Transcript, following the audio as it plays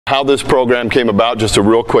How this program came about, just a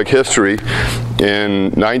real quick history.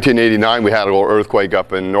 In 1989, we had a little earthquake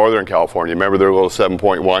up in Northern California. Remember their little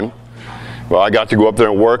 7.1? Well, I got to go up there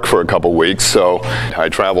and work for a couple weeks, so I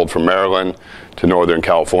traveled from Maryland to Northern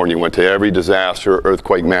California, went to every disaster,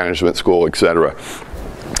 earthquake management school, etc.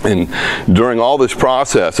 And during all this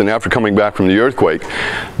process, and after coming back from the earthquake,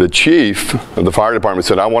 the chief of the fire department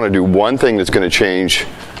said, I want to do one thing that's going to change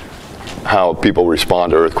how people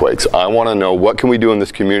respond to earthquakes. I want to know what can we do in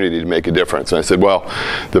this community to make a difference. And I said, well,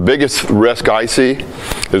 the biggest risk I see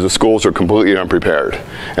is the schools are completely unprepared.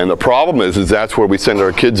 And the problem is that's where we send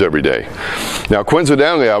our kids every day. Now,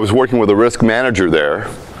 coincidentally, I was working with a risk manager there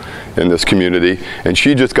in this community, and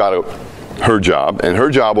she just got her job, and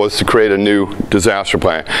her job was to create a new disaster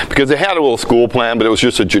plan. Because they had a little school plan, but it was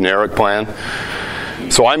just a generic plan.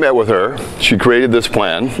 So I met with her, she created this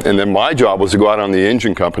plan, and then my job was to go out on the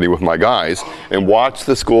engine company with my guys and watch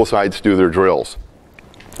the school sites do their drills.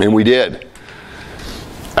 And we did.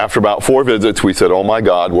 After about 4 visits, we said, oh my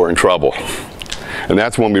God, we're in trouble. And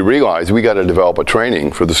that's when we realized we got to develop a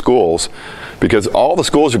training for the schools, because all the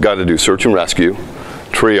schools have got to do search and rescue,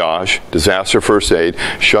 triage, disaster first aid,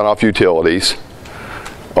 shut off utilities.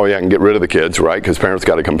 Oh yeah, and get rid of the kids, right? Because parents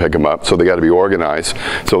got to come pick them up, so they got to be organized.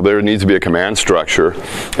 So there needs to be a command structure.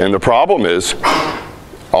 And the problem is,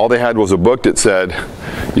 all they had was a book that said,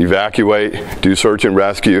 evacuate, do search and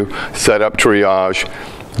rescue, set up triage,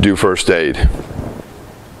 do first aid.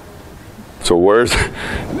 So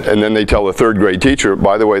and then they tell the 3rd grade teacher,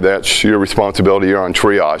 by the way, that's your responsibility, you're on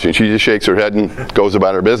triage. And she just shakes her head and goes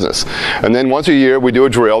about her business. And then once a year, we do a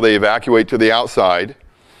drill, they evacuate to the outside,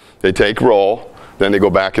 they take roll, then they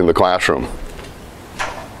go back in the classroom.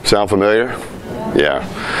 Sound familiar? Yeah.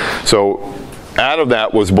 So out of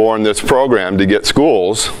that was born this program to get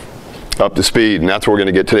schools up to speed, and that's what we're going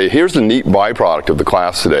to get today. Here's the neat byproduct of the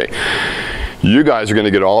class today. You guys are going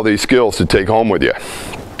to get all these skills to take home with you.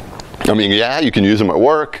 I mean, yeah, you can use them at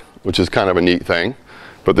work, which is kind of a neat thing,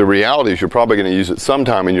 but the reality is you're probably going to use it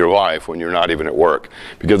sometime in your life when you're not even at work.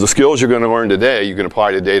 Because the skills you're going to learn today, you can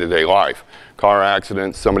apply to day-to-day life. Car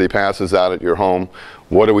accidents, somebody passes out at your home,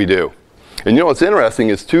 what do we do? And you know what's interesting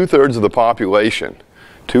is 2/3 of the population,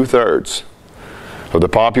 2/3 of the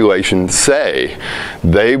population say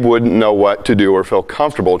they wouldn't know what to do or feel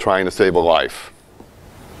comfortable trying to save a life.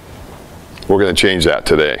 We're going to change that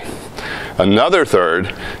today. Another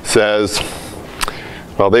third says,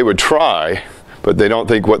 well, they would try, but they don't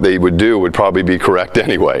think what they would do would probably be correct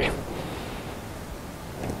anyway.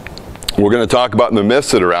 We're going to talk about the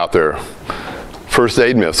myths that are out there. First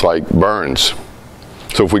aid myths like burns.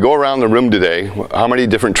 So if we go around the room today, how many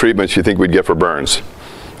different treatments do you think we'd get for burns?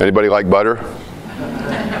 Anybody like butter?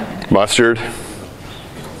 Mustard?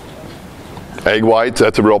 Egg whites?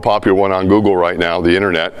 That's a real popular one on Google right now, the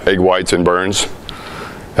internet. Egg whites and burns.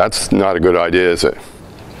 That's not a good idea, is it?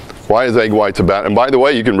 Why is egg whites a bad? And by the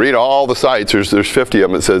way, you can read all the sites. There's 50 of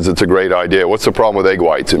them that says it's a great idea. What's the problem with egg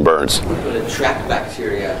whites and burns? It attracts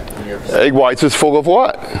bacteria in your Egg whites is full of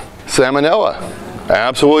what? Salmonella.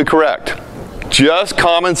 Absolutely correct. Just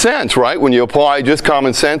common sense, right? When you apply just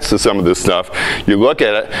common sense to some of this stuff, you look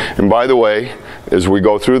at it, and by the way, as we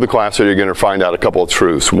go through the class, you're going to find out a couple of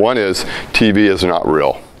truths. One is TV is not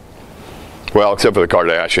real. Well, except for the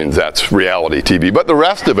Kardashians, that's reality TV. But the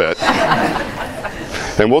rest of it,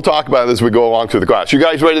 and we'll talk about it as we go along through the class. You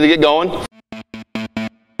guys ready to get going?